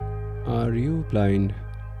Are you blind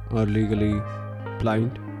or legally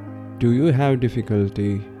blind? Do you have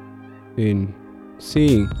difficulty in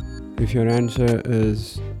seeing? If your answer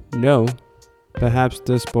is no, perhaps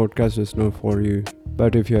this podcast is not for you.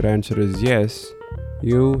 But if your answer is yes,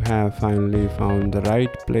 you have finally found the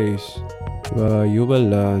right place where you will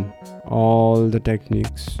learn all the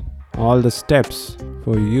techniques, all the steps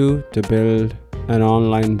for you to build an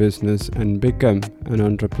online business and become an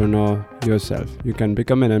entrepreneur yourself. You can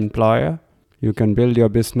become an employer, you can build your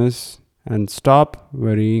business and stop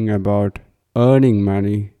worrying about earning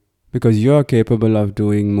money because you are capable of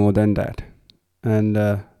doing more than that. And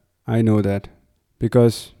I know that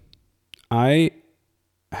because I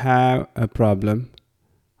have a problem.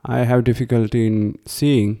 I have difficulty in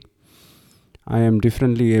seeing. I am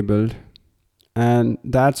differently abled, and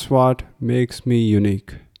that's what makes me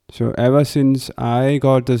unique. So ever since I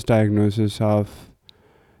got this diagnosis of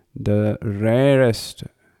the rarest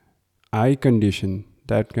eye condition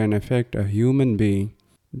that can affect a human being,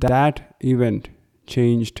 that event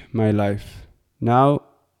changed my life. Now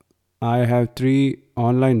I have 3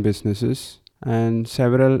 online businesses and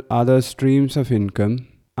several other streams of income.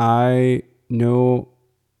 I know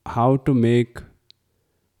how to make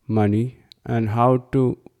money and how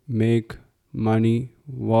to make money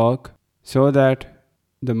work so that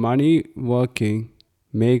the money working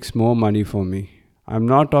makes more money for me. I'm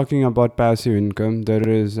not talking about passive income.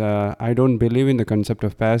 I don't believe in the concept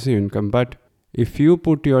of passive income, but if you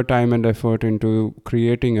put your time and effort into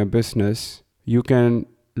creating a business, you can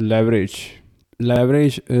leverage.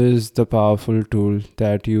 Leverage is the powerful tool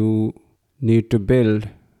that you need to build,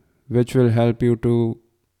 which will help you to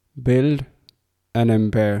build an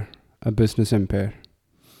empire, a business empire,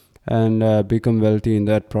 and become wealthy in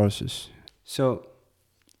that process. So,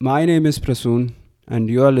 my name is Prasoon, and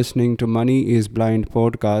you are listening to Money is Blind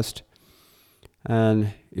podcast.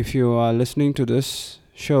 And if you are listening to this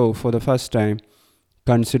show for the first time,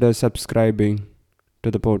 consider subscribing to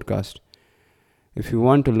the podcast. If you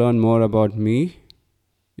want to learn more about me,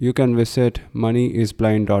 you can visit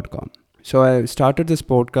moneyisblind.com. So I started this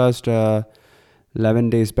podcast 11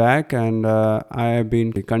 days back, and I have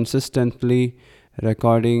been consistently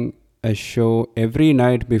recording a show every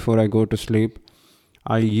night before I go to sleep.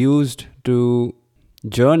 I used to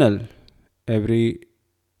journal every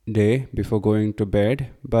day before going to bed,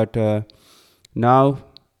 but now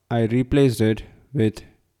I replaced it with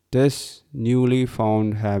this newly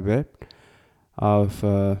found habit of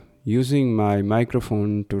using my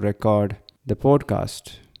microphone to record the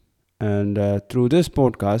podcast. And through this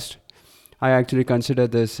podcast, I actually consider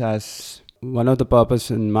this as one of the purpose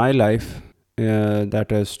in my life,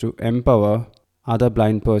 that is to empower other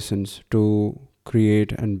blind persons to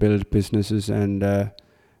create and build businesses and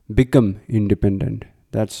become independent.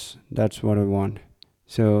 That's what I want.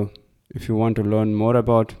 So if you want to learn more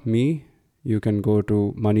about me, you can go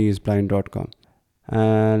to moneyisblind.com.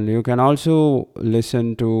 And you can also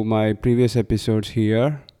listen to my previous episodes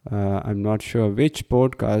here. I'm not sure which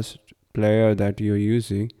podcast player that you're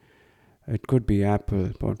using. It could be Apple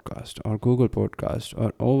Podcast or Google Podcast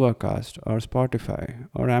or Overcast or Spotify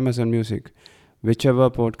or Amazon Music. Whichever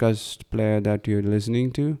podcast player that you're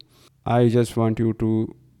listening to, I just want you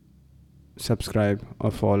to subscribe or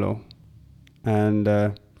follow. And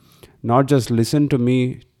not just listen to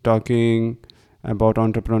me talking about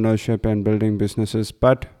entrepreneurship and building businesses,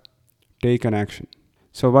 but take an action.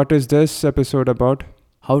 So what is this episode about?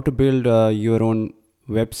 How to build your own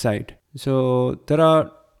website. So there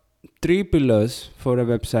are 3 pillars for a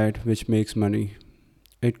website which makes money.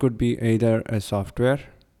 It could be either a software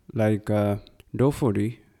like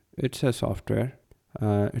DoFoodie. It's a software.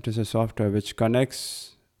 It is a software which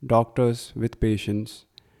connects doctors with patients,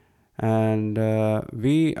 and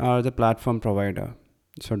we are the platform provider.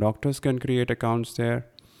 So doctors can create accounts there.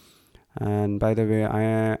 And by the way,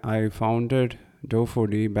 I founded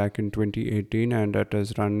DoFoodie back in 2018, and it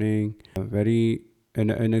is running very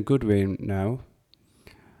in a good way now.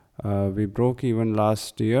 We broke even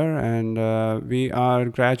last year, and we are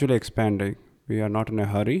gradually expanding. We are not in a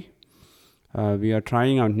hurry. We are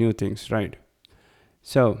trying out new things, right?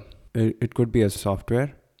 So it could be a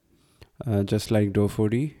software, just like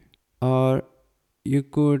DoFoodie, or you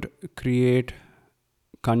could create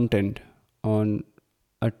content on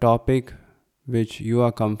a topic which you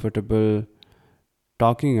are comfortable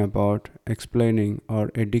talking about, explaining,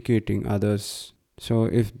 or educating others. So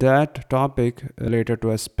if that topic related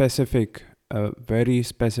to a very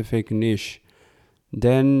specific niche,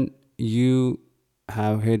 then you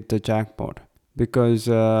have hit the jackpot. Because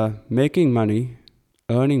making money,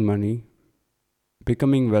 earning money,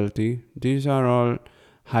 becoming wealthy, these are all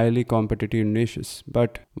highly competitive niches.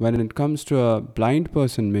 But when it comes to a blind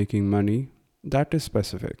person making money, that is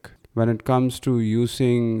specific. When it comes to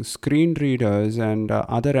using screen readers and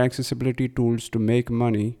other accessibility tools to make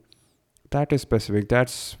money, that is specific.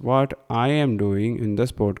 That's what I am doing in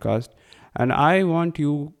this podcast. And I want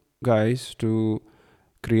you guys to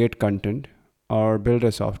create content or build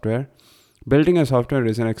a software. Building a software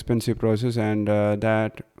is an expensive process, and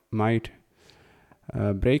that might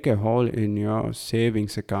break a hole in your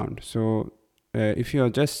savings account. So if you're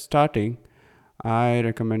just starting, I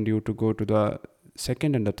recommend you to go to the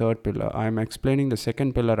second and the third pillar. I'm explaining the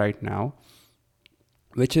second pillar right now,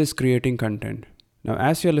 which is creating content. Now,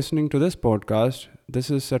 as you're listening to this podcast, this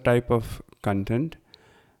is a type of content.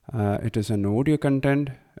 It is an audio content,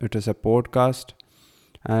 it is a podcast,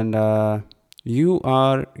 and you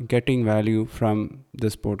are getting value from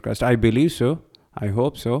this podcast. I believe so. I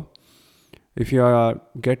hope so. If you are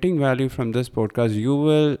getting value from this podcast, you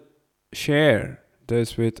will share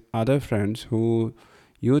this with other friends who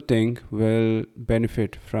you think will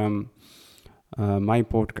benefit from my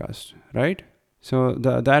podcast, right? So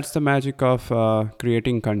that's the magic of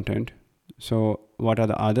creating content. So what are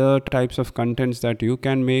the other types of contents that you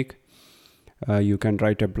can make? You can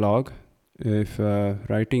write a blog if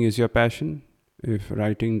writing is your passion. If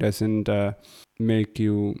writing doesn't make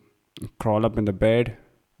you crawl up in the bed,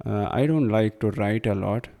 I don't like to write a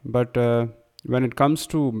lot, but when it comes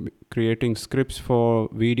to creating scripts for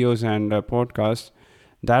videos and podcasts,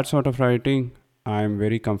 that sort of writing I'm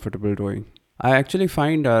very comfortable doing. I actually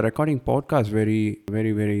find recording podcasts very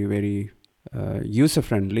user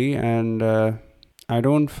friendly, and I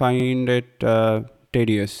don't find it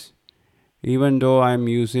tedious. Even though I'm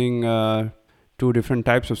using two different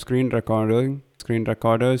types of screen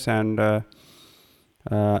recorders, and a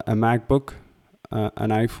MacBook, an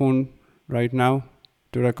iPhone right now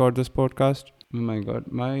to record this podcast. Oh my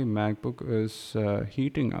god, my MacBook is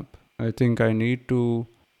heating up. I think I need to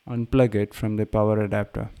unplug it from the power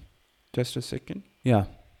adapter. Just a second. Yeah,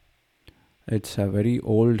 it's a very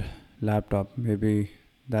old laptop. Maybe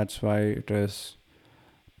that's why it is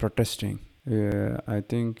protesting. I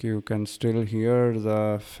think you can still hear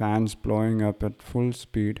the fans blowing up at full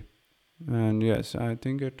speed. And yes, I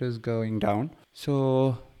think it is going down.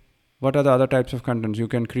 So what are the other types of contents? You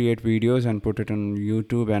can create videos and put it on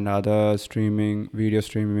YouTube and other video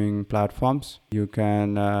streaming platforms. You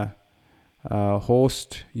can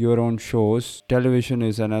host your own shows. Television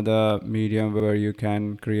is another medium where you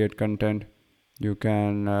can create content. You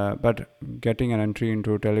can, but getting an entry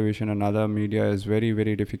into television and other media is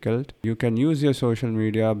very difficult. You can use your social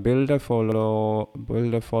media, build a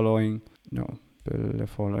following.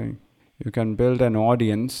 You can build an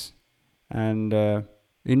audience, and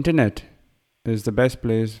internet is the best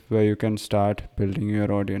place where you can start building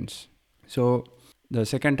your audience. So the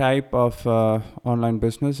second type of online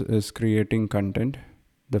business is creating content.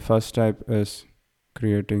 The first type is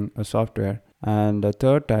creating a software, and the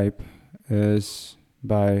third type is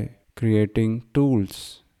by creating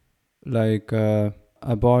tools like a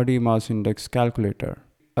body mass index calculator,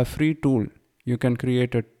 a free tool. You can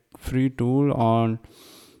create a free tool on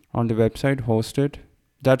the website, host it.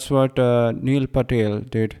 That's what Neil Patel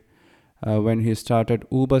did when he started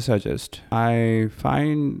Ubersuggest. I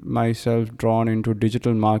find myself drawn into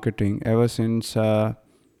digital marketing ever since I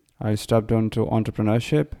stepped onto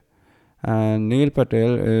entrepreneurship, and Neil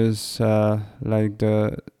Patel is like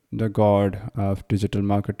the god of digital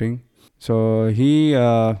marketing. So he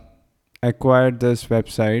acquired this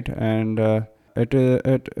website, and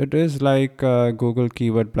it is like Google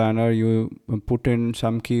Keyword Planner. You put in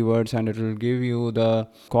some keywords and it will give you the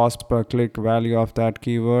cost per click value of that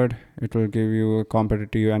keyword. It will give you a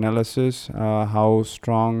competitive analysis, how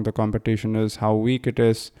strong the competition is, how weak it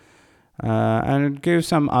is, and it gives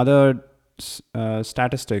some other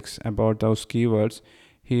statistics about those keywords.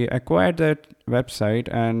 He acquired that website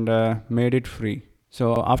and made it free.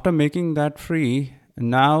 So after making that free,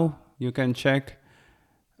 now you can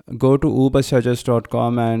go to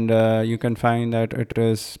ubersuggest.com, and you can find that it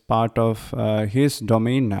is part of his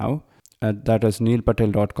domain now. That is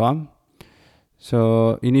neilpatel.com.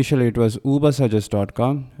 So initially it was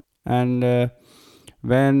ubersuggest.com, and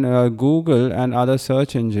when Google and other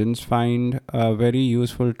search engines find a very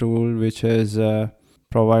useful tool which is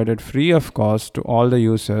provided free of cost to all the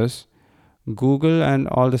users, Google and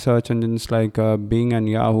all the search engines like Bing and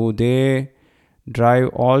Yahoo, they drive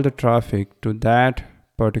all the traffic to that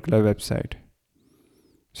particular website.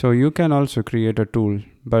 So you can also create a tool,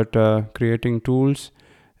 but creating tools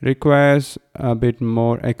requires a bit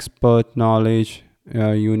more expert knowledge.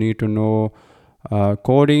 You need to know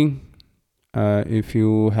coding, If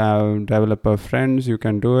you have developer friends, you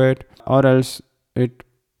can do it, or else it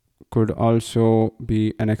could also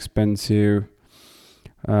be an expensive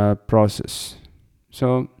process.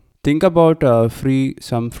 So think about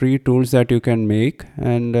some free tools that you can make,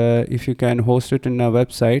 and if you can host it in a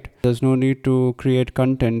website, there's no need to create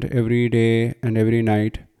content every day and every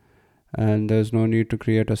night, and there's no need to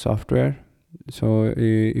create a software. So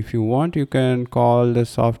if you want, you can call the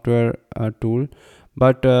software a tool.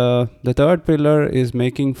 But the third pillar is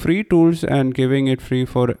making free tools and giving it free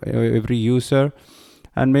for every user.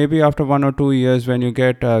 And maybe after 1 or 2 years, when you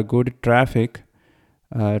get good traffic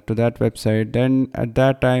to that website, then at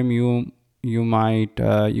that time you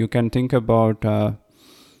can think about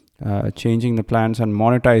changing the plans and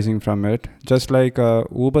monetizing from it. Just like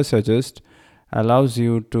Ubersuggest allows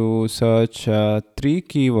you to search 3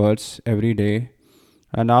 keywords every day,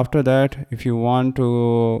 and after that, if you want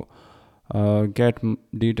to get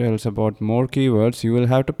details about more keywords, you will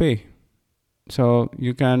have to pay. So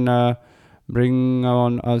you can bring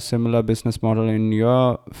on a similar business model in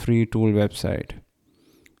your free tool website.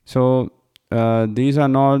 So these are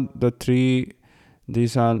not the three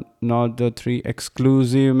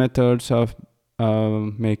exclusive methods of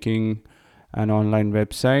making an online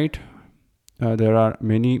website. There are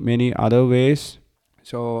many other ways.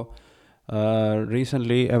 So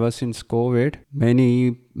recently, ever since COVID,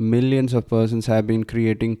 many millions of persons have been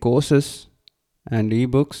creating courses and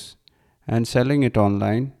ebooks and selling it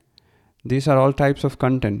online. These are all types of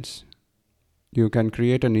contents. You can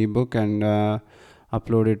create an ebook and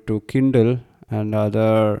upload it to Kindle and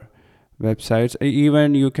other websites.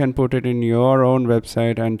 Even you can put it in your own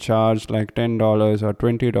website and charge like $10 or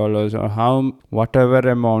 $20 or whatever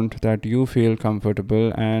amount that you feel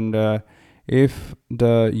comfortable. And if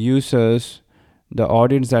the users, the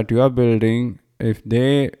audience that you are building, if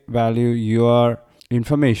they value your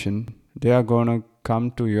information, they are going to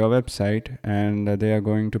come to your website and they are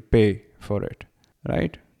going to pay for it,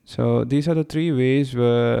 right? So these are the 3 ways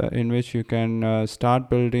in which you can start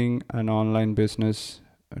building an online business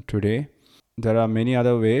today. There are many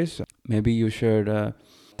other ways. Maybe you should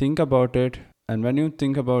think about it. And when you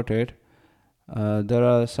think about it, there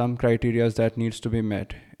are some criteria that needs to be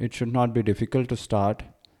met. It should not be difficult to start.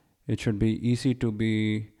 It should be easy to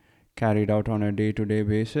be carried out on a day-to-day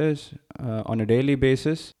basis, on a daily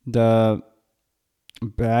basis. The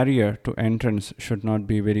barrier to entrance should not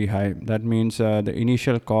be very high. That means the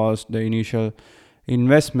initial cost, the initial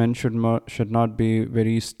investment should not be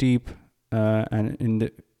very steep, and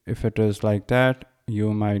if it is like that,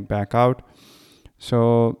 you might back out.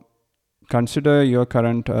 So consider your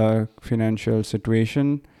current financial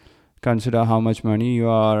situation. Consider how much money you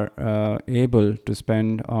are able to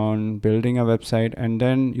spend on building a website, and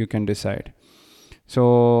then you can decide.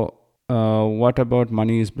 So what about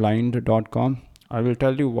moneyisblind.com? I will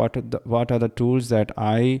tell you what are the tools that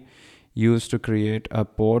I use to create a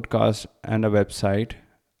podcast and a website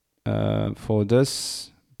for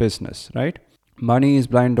this business, right?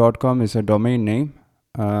 Moneyisblind.com is a domain name.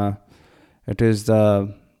 It is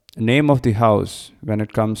the name of the house when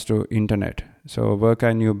it comes to internet. So where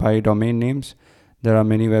can you buy domain names? There are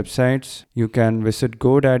many websites. You can visit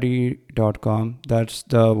GoDaddy.com. That's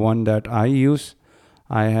the one that I use.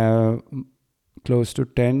 I have close to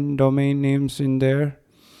 10 domain names in there,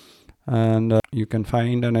 and you can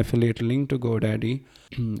find an affiliate link to GoDaddy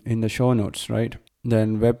in the show notes, right?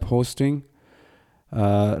 Then web hosting.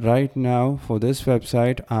 Right now for this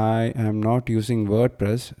website, I am not using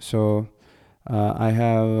WordPress. So I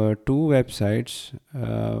have 2 websites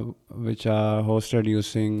which are hosted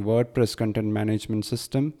using WordPress content management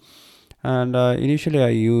system. And initially I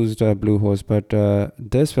used Bluehost, but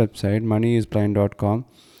this website, moneyisblind.com,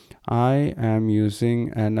 I am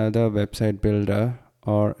using another website builder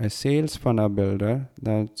or a sales funnel builder.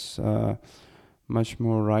 That's much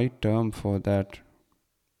more right term for that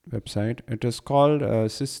website. It is called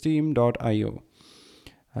Systeme.io.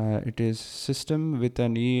 It is system with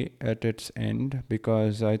an E at its end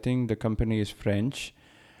because I think the company is French,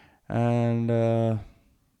 and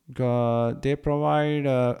they provide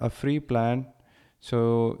a free plan.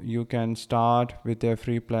 So you can start with their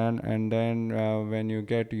free plan, and then when you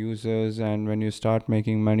get users and when you start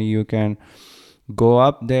making money, you can go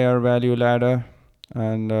up their value ladder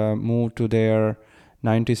and move to their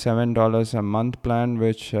 $97 a month plan,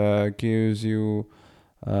 which gives you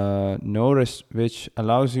which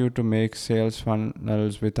allows you to make sales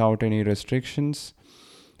funnels without any restrictions,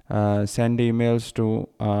 send emails to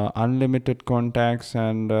unlimited contacts,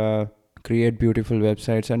 and create beautiful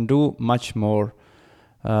websites and do much more.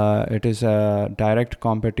 It is a direct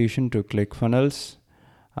competition to ClickFunnels.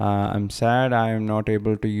 I'm sad I am not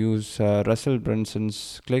able to use Russell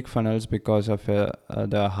Brunson's ClickFunnels because of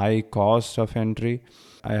the high cost of entry.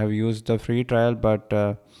 I have used the free trial, but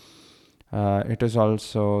it is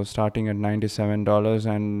also starting at $97,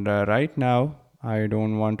 and right now I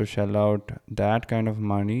don't want to shell out that kind of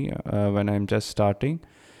money when I'm just starting.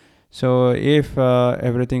 So if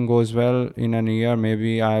everything goes well in a year,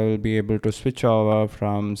 maybe I will be able to switch over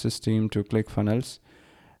from System to ClickFunnels.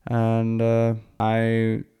 And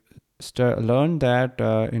I learned that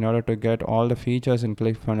in order to get all the features in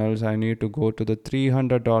ClickFunnels, I need to go to the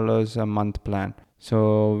 $300 a month plan.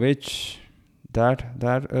 So which that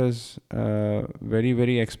is very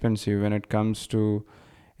very expensive when it comes to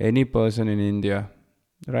any person in India,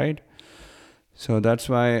 right? So that's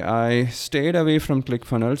why I stayed away from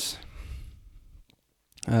ClickFunnels.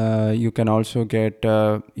 You can also get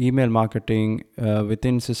email marketing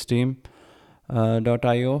within System.io.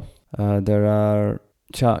 There are,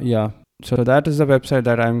 yeah. So that is the website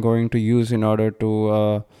that I'm going to use in order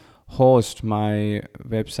to host my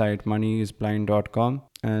website, moneyisblind.com.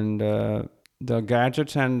 And the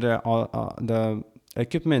gadgets and the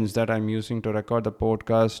equipments that I'm using to record the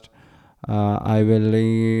podcast, I will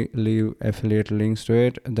leave affiliate links to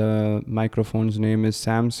it. The microphone's name is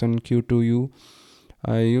Samson Q2U.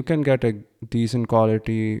 You can get a decent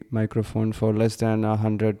quality microphone for less than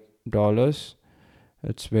 $100.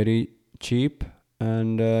 It's very cheap,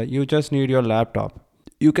 and you just need your laptop.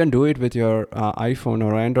 You can do it with your iPhone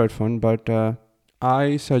or Android phone, but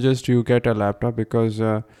I suggest you get a laptop because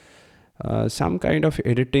some kind of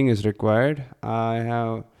editing is required.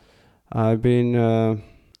 I've been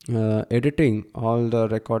editing all the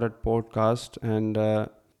recorded podcast, and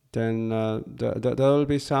then there will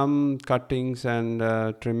be some cuttings and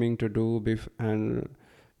trimming to do and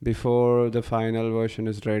before the final version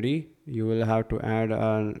is ready. You will have to add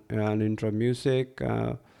an intro music,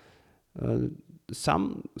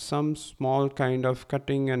 some small kind of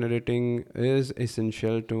cutting and editing is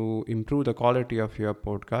essential to improve the quality of your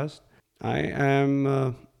podcast. I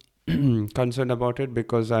am concerned about it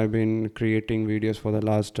because I've been creating videos for the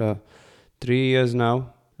last 3 years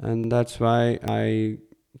now, and that's why I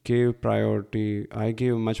give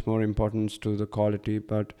much more importance to the quality.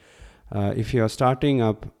 But if you are starting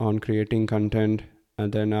up on creating content,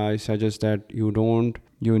 then I suggest that you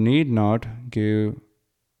need not give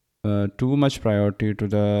too much priority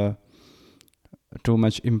to too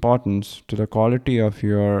much importance to the quality of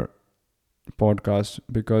your podcast,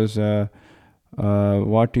 because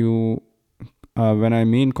when I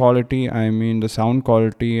mean quality, I mean the sound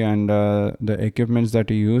quality and the equipments that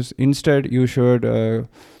you use. Instead, you should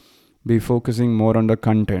be focusing more on the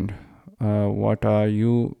content. What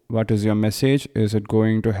is your message? Is it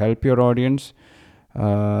going to help your audience?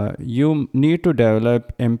 You need to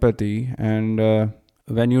develop empathy, and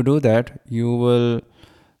when you do that, you will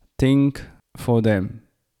think for them.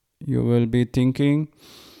 You will be thinking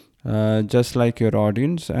just like your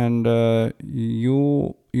audience, and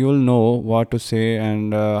you'll know what to say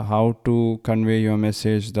and how to convey your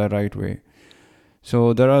message the right way.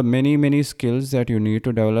 So there are many skills that you need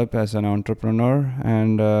to develop as an entrepreneur,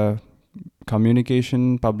 and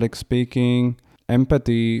communication, public speaking,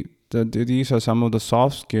 empathy. These are some of the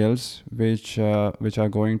soft skills which are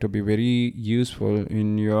going to be very useful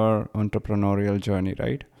in your entrepreneurial journey,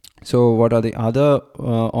 right? So what are the other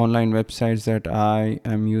online websites that I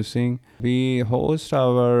am using? We host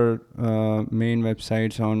our main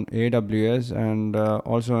websites on AWS and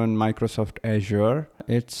also on Microsoft Azure.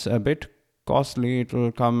 It's a bit costly. It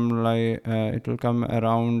will come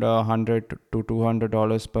around $100 to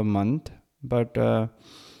 $200 per month. But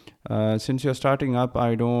since you're starting up,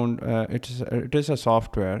 it is a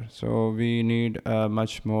software, so we need a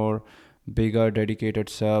much more bigger dedicated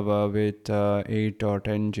server with 8 or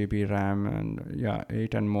 10 GB RAM, and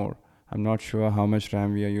 8 and more. I'm not sure how much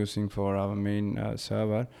RAM we are using for our main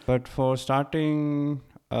server, but for starting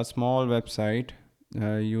a small website,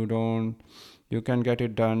 you can get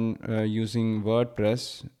it done using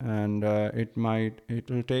WordPress, and it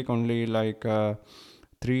will take only like $3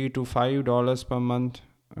 to $5 per month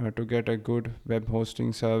to get a good web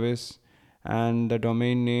hosting service. And the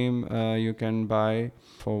domain name you can buy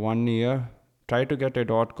for 1 year. Try to get a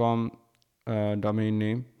 .com domain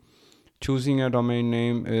name. Choosing a domain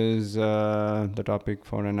name is the topic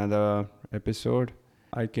for another episode.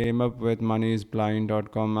 I came up with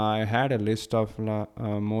moneyisblind.com. I had a list of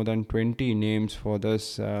more than 20 names for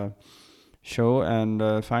this show,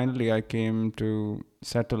 and finally I came to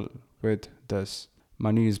settle with this,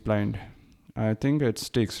 Money is Blind. I think it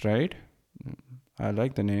sticks, right? I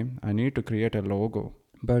like the name. I need to create a logo.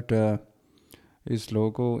 But Is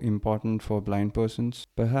logo important for blind persons?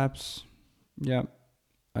 Perhaps. Yeah,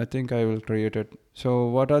 I think I will create it. So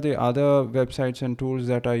what are the other websites and tools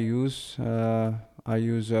that I use? I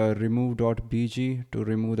use remove.bg to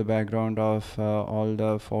remove the background of all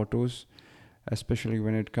the photos, especially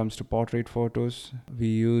when it comes to portrait photos. We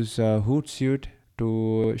use Hootsuite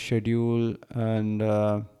to schedule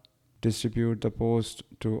and distribute the post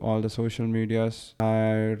to all the social medias.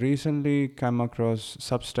 I recently came across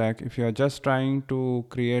Substack. If you are just trying to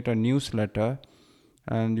create a newsletter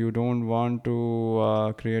and you don't want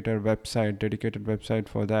to create a website, dedicated website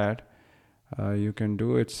for that, you can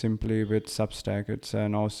do it simply with Substack. It's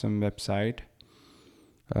an awesome website.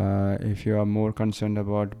 If you are more concerned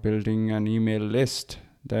about building an email list,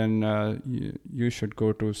 then you should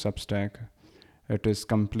go to Substack. It is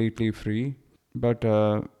completely free, but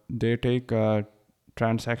they take a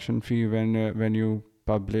transaction fee when you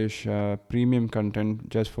publish premium content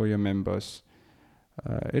just for your members.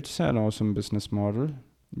 It's an awesome business model,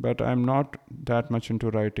 but I'm not that much into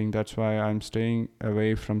writing. That's why I'm staying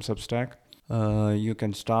away from Substack. You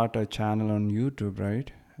can start a channel on YouTube,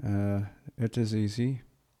 right? It is easy,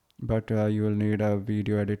 but you will need a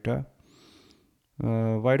video editor.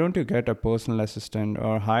 Why don't you get a personal assistant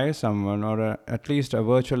or hire someone or at least a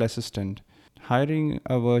virtual assistant? Hiring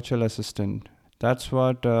a virtual assistant, that's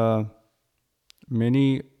what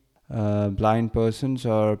many blind persons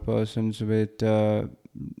or persons with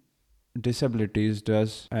disabilities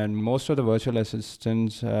does. And most of the virtual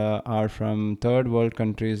assistants are from third world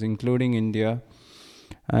countries, including India,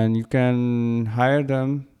 and you can hire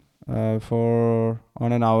them for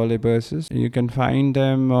on an hourly basis. You can find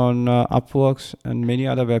them on Upworks and many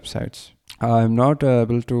other websites. I'm not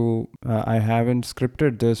able to, I haven't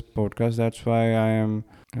scripted this podcast. That's why I am,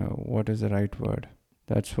 what is the right word?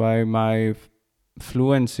 That's why my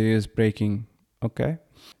fluency is breaking. Okay.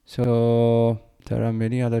 So there are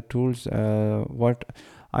many other tools. What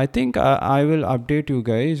I think I will update you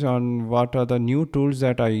guys on what are the new tools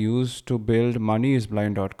that I use to build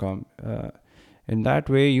moneyisblind.com. In that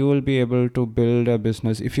way, you will be able to build a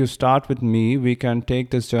business. If you start with me, we can take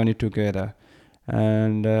this journey together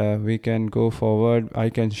and we can go forward. I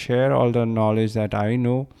can share all the knowledge that I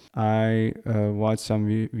know. I watch some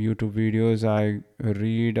YouTube videos. I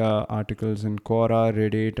read articles in Quora,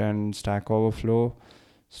 Reddit, and Stack Overflow.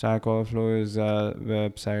 Stack Overflow is a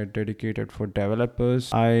website dedicated for developers.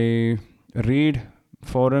 I read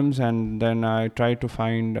forums and then I try to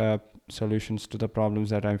find solutions to the problems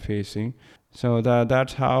that I'm facing. So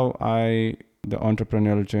that's how the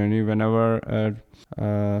entrepreneurial journey. Whenever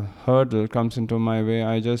a hurdle comes into my way,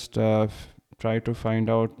 I just try to find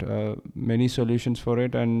out many solutions for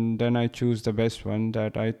it, and then I choose the best one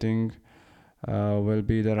that I think will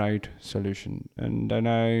be the right solution, and then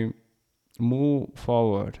I move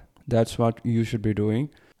forward. That's what you should be doing.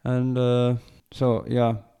 And I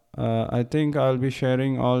think I'll be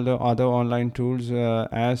sharing all the other online tools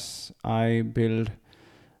as I build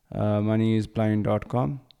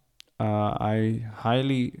moneyisblind.com. I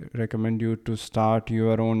highly recommend you to start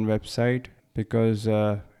your own website because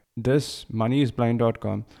this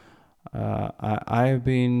moneyisblind.com I have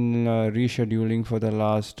been rescheduling for the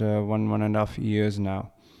last 1.5 years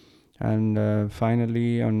now. And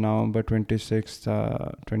finally on November 26th,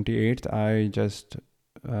 28th,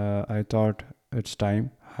 I thought it's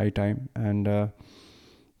high time, and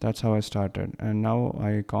that's how I started. And now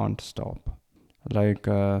I can't stop.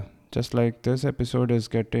 Just like this episode is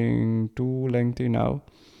getting too lengthy now,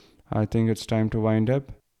 I think it's time to wind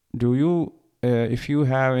up. If you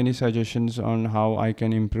have any suggestions on how I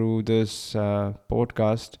can improve this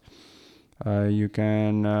podcast, you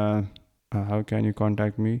can, how can you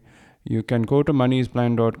contact me? You can go to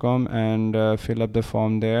moneyisblind.com and fill up the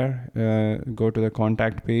form there. Go to the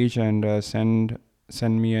contact page and send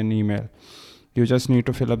me an email. You just need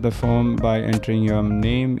to fill up the form by entering your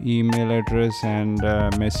name, email address, and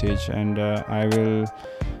message, and I will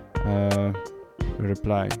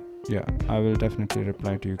reply. Yeah, I will definitely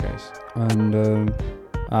reply to you guys. And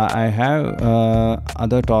I have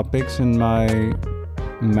other topics in my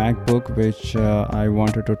MacBook which I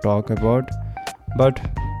wanted to talk about, but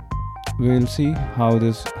we'll see how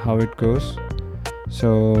it goes.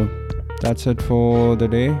 So that's it for the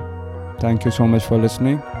day. Thank you so much for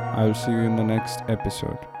listening. I will see you in the next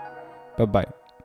episode. Bye-bye.